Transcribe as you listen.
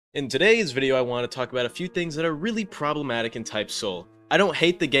In today's video, I want to talk about a few things that are really problematic in Type Soul. I don't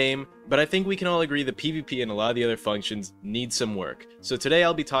hate the game, but I think we can all agree that PvP and a lot of the other functions need some work. So today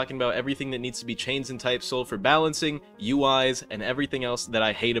I'll be talking about everything that needs to be changed in Type Soul for balancing, UIs, and everything else that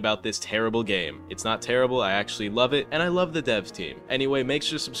I hate about this terrible game. It's not terrible, I actually love it, and I love the devs team. Anyway, make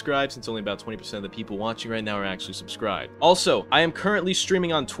sure to subscribe since only about 20% of the people watching right now are actually subscribed. Also, I am currently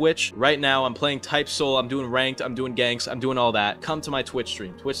streaming on Twitch. Right now, I'm playing Type Soul, I'm doing ranked, I'm doing ganks, I'm doing all that. Come to my Twitch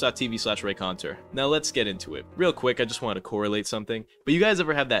stream, twitch.tv/Reaconteur. Now let's get into it. Real quick, I just want to correlate something. But you guys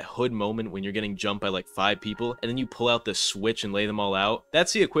ever have that hood moment when you're getting jumped by like 5 people, and then you pull out the switch and lay them all out?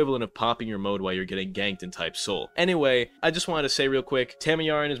 That's the equivalent of popping your mode while you're getting ganked in Type Soul. Anyway, I just wanted to say real quick,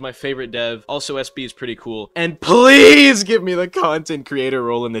 Tamayarin is my favorite dev, also SB is pretty cool, and please give me the content creator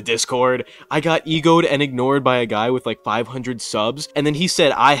role in the Discord. I got egoed and ignored by a guy with like 500 subs, and then he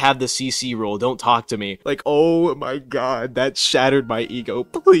said, I have the CC role, don't talk to me. Like, oh my god, that shattered my ego.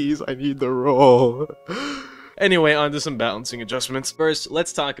 Please, I need the role. Anyway, on to some balancing adjustments. First,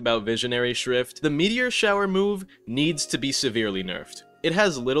 let's talk about Visionary Shrift. The Meteor Shower move needs to be severely nerfed. It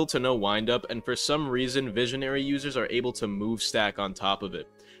has little to no windup, and for some reason, Visionary users are able to move stack on top of it.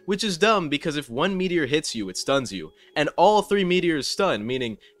 Which is dumb, because if one meteor hits you, it stuns you. And all 3 meteors stun,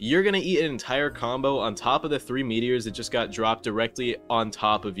 meaning you're gonna eat an entire combo on top of the 3 meteors that just got dropped directly on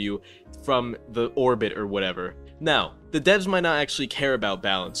top of you from the orbit or whatever. Now, the devs might not actually care about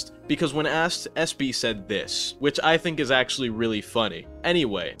balanced, because when asked, SB said this, which I think is actually really funny.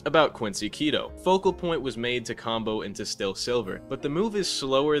 Anyway, about Quincy Keto. Focal Point was made to combo into Still Silver, but the move is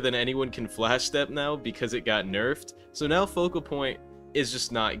slower than anyone can flash step now because it got nerfed, so now Focal Point is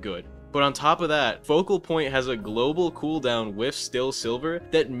just not good. But on top of that, Focal Point has a global cooldown with Still Silver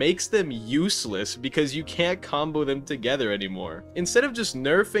that makes them useless because you can't combo them together anymore. Instead of just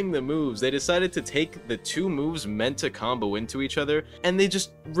nerfing the moves, they decided to take the 2 moves meant to combo into each other, and they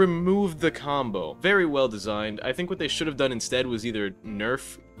just removed the combo. Very well designed. I think what they should have done instead was either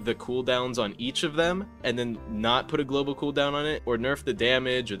nerf the cooldowns on each of them, and then not put a global cooldown on it, or nerf the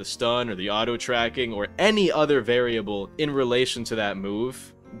damage, or the stun, or the auto tracking, or any other variable in relation to that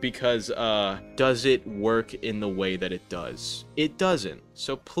move. Because, does it work in the way that it does? It doesn't.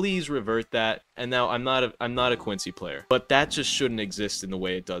 So please revert that. And now I'm not a Quincy player, but that just shouldn't exist in the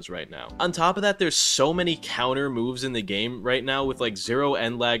way it does right now. On top of that, there's so many counter moves in the game right now with like 0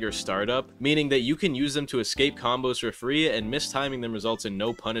 end lag or startup, meaning that you can use them to escape combos for free, and mistiming them results in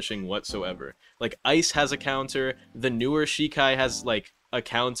no punishing whatsoever. Like Ice has a counter, the newer Shikai has like a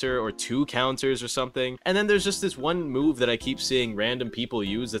counter or 2 counters or something, and then there's just this one move that I keep seeing random people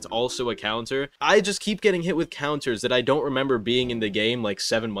use that's also a counter. I just keep getting hit with counters that I don't remember being in the game like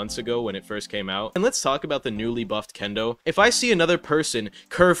 7 months ago when it first came out. And let's talk about the newly buffed Kendo. If I see another person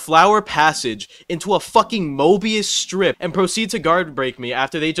curve Flower Passage into a fucking Mobius strip and proceed to guard break me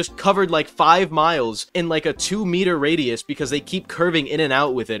after they just covered like 5 miles in like a 2-meter radius because they keep curving in and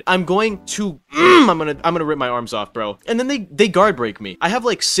out with it, I'm going to I'm gonna rip my arms off, bro. And then they guard break me. I have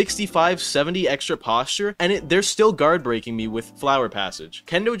like 65, 70 extra posture, and they're still guard breaking me with Flower Passage.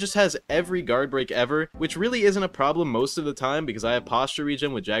 Kendo just has every guard break ever, which really isn't a problem most of the time because I have posture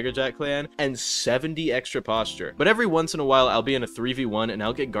regen with Jaggerjack Clan and 70 extra posture. But every once in a while, I'll be in a 3v1 and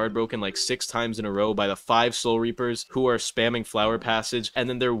I'll get guard broken like 6 times in a row by the 5 Soul Reapers who are spamming Flower Passage, and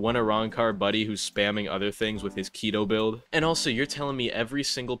then their one Arankar buddy who's spamming other things with his keto build. And also, you're telling me every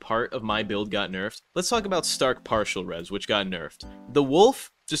single part of my build got nerfed? Let's talk about Stark Partial Res, which got nerfed. The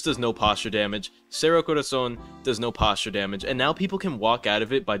Wolf just does no posture damage, Cero Corazon does no posture damage, and now people can walk out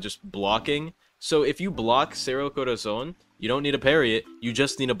of it by just blocking. So if you block Cero Corazon, you don't need to parry it, you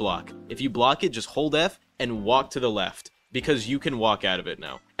just need to block. If you block it, just hold F and walk to the left, because you can walk out of it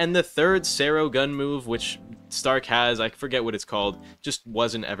now. And the third Cero gun move, which Stark has, I forget what it's called, just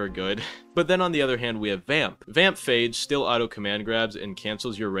wasn't ever good. But then on the other hand, we have Vamp. Vamp Phage still auto command grabs and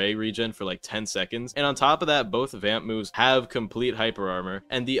cancels your Ray regen for like 10 seconds. And on top of that, both Vamp moves have complete hyper armor.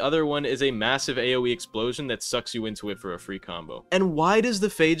 And the other one is a massive AoE explosion that sucks you into it for a free combo. And why does the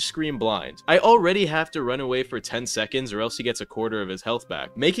Phage scream blind? I already have to run away for 10 seconds or else he gets a quarter of his health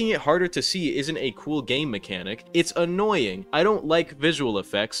back. Making it harder to see isn't a cool game mechanic. It's annoying. I don't like visual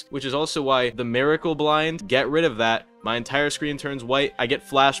effects, which is also why the Miracle Blind, get rid of that. My entire screen turns white, I get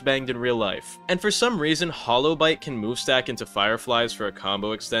flashbanged in real life. And for some reason, Hollow Bite can move stack into Fireflies for a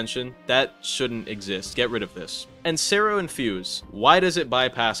combo extension. That shouldn't exist. Get rid of this. And Sero and Fuse, why does it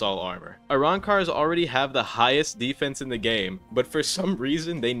bypass all armor? Arrancars already have the highest defense in the game, but for some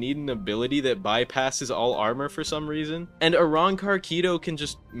reason they need an ability that bypasses all armor for some reason. And Arrancar Keto can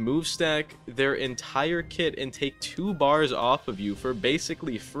just move stack their entire kit and take 2 bars off of you for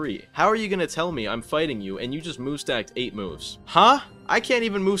basically free. How are you gonna tell me I'm fighting you and you just move stacked 8 moves? Huh? I can't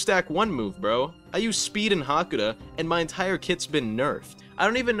even move stack 1 move, bro. I use speed and Hakuda, and my entire kit's been nerfed. I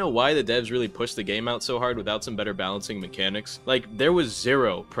don't even know why the devs really pushed the game out so hard without some better balancing mechanics. Like, there was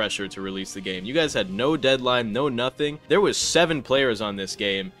 0 pressure to release the game. You guys had no deadline, no nothing. There was 7 players on this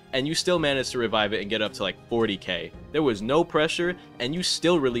game, and you still managed to revive it and get up to like 40k. There was no pressure, and you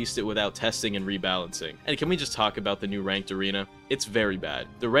still released it without testing and rebalancing. And can we just talk about the new ranked arena? It's very bad.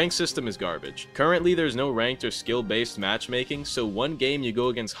 The rank system is garbage. Currently, there's no ranked or skill-based matchmaking, so one game you go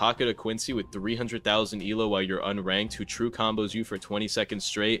against Hakuda Quincy with 300,000 elo while you're unranked, who true combos you for 20 seconds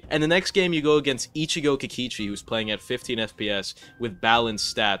straight, and the next game you go against Ichigo Kikichi, who's playing at 15 FPS with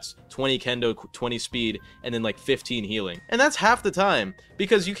balanced stats, 20 kendo, 20 speed, and then like 15 healing. And that's half the time,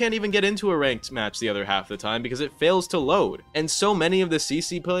 because you can't even get into a ranked match the other half the time because it fails to load. And so many of the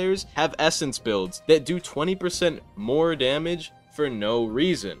CC players have essence builds that do 20% more damage for no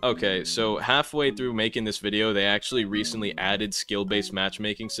reason. Okay, so halfway through making this video, they actually recently added skill-based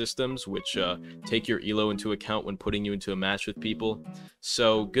matchmaking systems, which take your elo into account when putting you into a match with people.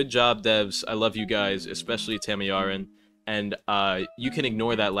 So good job, devs. I love you guys, especially Tamiyaran. And you can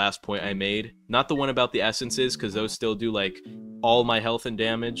ignore that last point I made. Not the one about the essences, because those still do like all my health and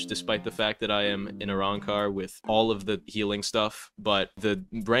damage, despite the fact that I am in a Arrancar with all of the healing stuff. But the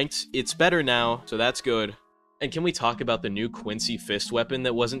ranked, it's better now, so that's good. And can we talk about the new Quincy fist weapon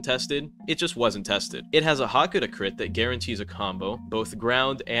that wasn't tested? It just wasn't tested. It has a Hakuda crit that guarantees a combo, both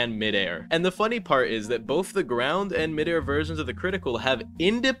ground and midair. And the funny part is that both the ground and midair versions of the critical have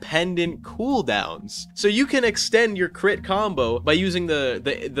independent cooldowns. So you can extend your crit combo by using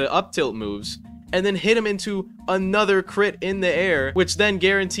the up tilt moves, and then hit him into another crit in the air, which then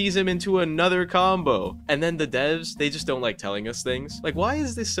guarantees him into another combo. And then the devs, they just don't like telling us things. Like, why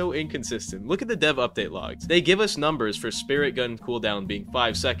is this so inconsistent? Look at the dev update logs. They give us numbers for Spirit Gun cooldown being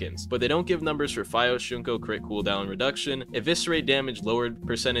 5 seconds, but they don't give numbers for Fio Shunko crit cooldown reduction, Eviscerate damage lowered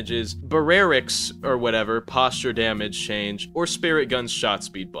percentages, Barrerix or whatever, posture damage change, or Spirit Gun's shot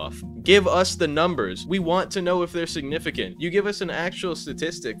speed buff. Give us the numbers. We want to know if they're significant. You give us an actual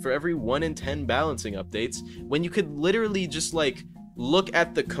statistic for every 1 in 10 balancing updates, when you could literally just like look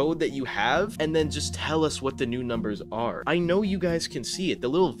at the code that you have and then just tell us what the new numbers are. I know you guys can see it. The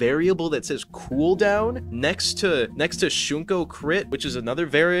little variable that says cooldown next to Shunko crit, which is another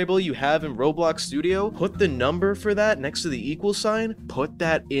variable you have in Roblox Studio, put the number for that next to the equal sign, put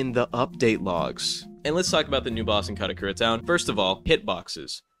that in the update logs. And let's talk about the new boss in Katakura Town. First of all,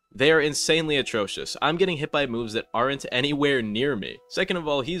 hitboxes. They are insanely atrocious. I'm getting hit by moves that aren't anywhere near me. Second of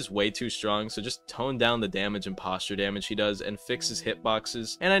all, he's way too strong, so just tone down the damage and posture damage he does and fix his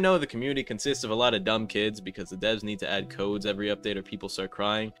hitboxes. And I know the community consists of a lot of dumb kids because the devs need to add codes every update or people start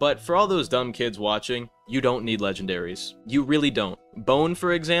crying. But for all those dumb kids watching, you don't need legendaries. You really don't. Bone,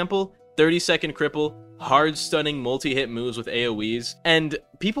 for example, 30-second cripple, hard stunning multi-hit moves with AoEs, and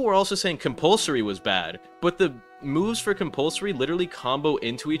people were also saying compulsory was bad, but the moves for compulsory literally combo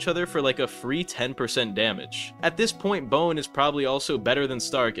into each other for like a free 10% damage. At this point, Bone is probably also better than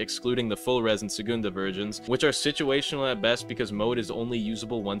Stark, excluding the full res and Segunda versions, which are situational at best because mode is only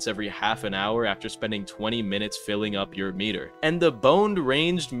usable once every half an hour after spending 20 minutes filling up your meter. And the boned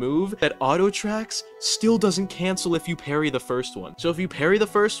ranged move that auto tracks still doesn't cancel if you parry the first one. So if you parry the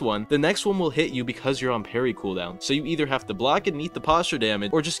first one, the next one will hit you because you're on parry cooldown. So you either have to block and eat the posture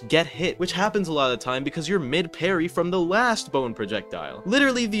damage or just get hit, which happens a lot of the time because you're mid parry from the last bone projectile.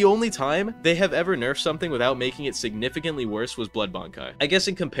 Literally the only time they have ever nerfed something without making it significantly worse was Blood Bankai. I guess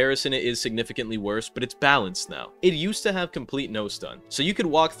in comparison it is significantly worse, but it's balanced now. It used to have complete no stun, so you could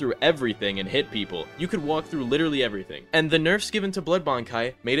walk through everything and hit people. You could walk through literally everything. And the nerfs given to Blood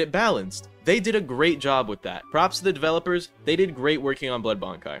Bankai made it balanced. They did a great job with that. Props to the developers, they did great working on Blood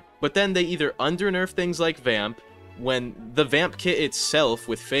Bankai. But then they either under-nerf things like Vamp, when the Vamp kit itself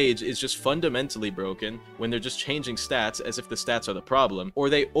with Phage is just fundamentally broken, when they're just changing stats as if the stats are the problem, or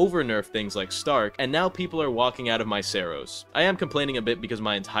they over-nerf things like Stark, and now people are walking out of my Seros. I am complaining a bit because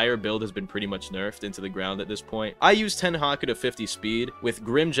my entire build has been pretty much nerfed into the ground at this point. I used 10 Haku to 50 speed, with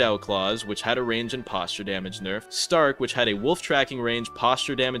Grimjow Claws, which had a range and posture damage nerf, Stark, which had a wolf tracking range,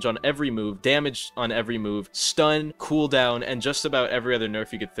 posture damage on every move, stun, cooldown, and just about every other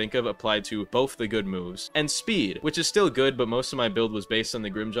nerf you could think of applied to both the good moves, and speed, which which is still good, but most of my build was based on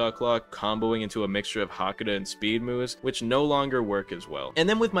the Grimjaw Claw comboing into a mixture of Hakuda and speed moves, which no longer work as well. And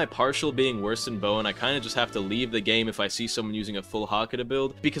then with my partial being worse than Bowen, I kind of just have to leave the game if I see someone using a full Hakuda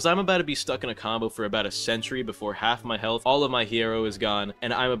build, because I'm about to be stuck in a combo for about a century before half my health, all of my hero is gone,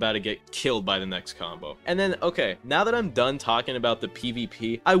 and I'm about to get killed by the next combo. And then, okay, now that I'm done talking about the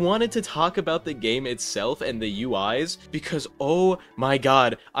PvP, I wanted to talk about the game itself and the UIs, because oh my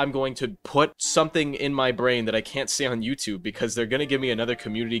god, I'm going to put something in my brain that I can't say on YouTube because they're gonna give me another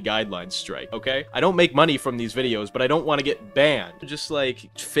community guidelines strike, okay? I don't make money from these videos, but I don't want to get banned. Just like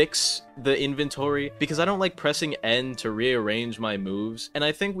fix the inventory, because I don't like pressing N to rearrange my moves, and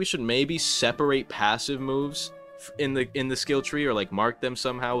I think we should maybe separate passive moves in the skill tree, or like mark them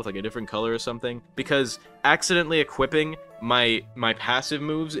somehow with like a different color or something, because accidentally equipping my passive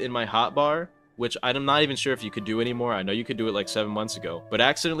moves in my hotbar, which I'm not even sure if you could do anymore. I know you could do it like 7 months ago, but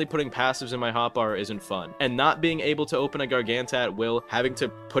accidentally putting passives in my hotbar isn't fun. And not being able to open a Garganta at will, having to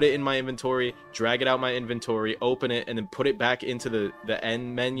put it in my inventory, drag it out my inventory, open it, and then put it back into the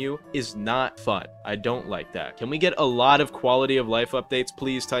end menu is not fun. I don't like that. Can we get a lot of quality of life updates,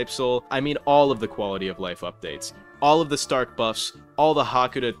 please, Type Soul? I mean all of the quality of life updates. All of the Stark buffs, all the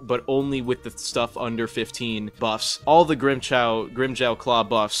Hakuda, but only with the stuff under 15 buffs, all the Grimjaw Claw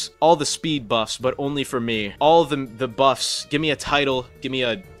buffs, all the speed buffs, but only for me, all the buffs. Give me a title, give me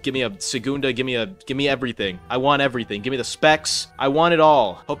a Segunda, give me everything. I want everything. Give me the specs. I want it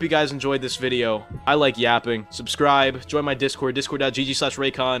all. Hope you guys enjoyed this video. I like yapping. Subscribe, join my Discord,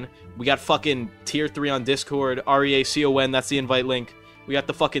 discord.gg/Reacon. We got fucking tier 3 on Discord, REACON, that's the invite link. We got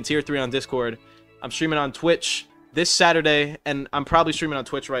the fucking tier 3 on Discord. I'm streaming on Twitch this Saturday, and I'm probably streaming on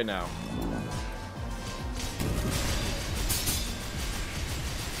Twitch right now.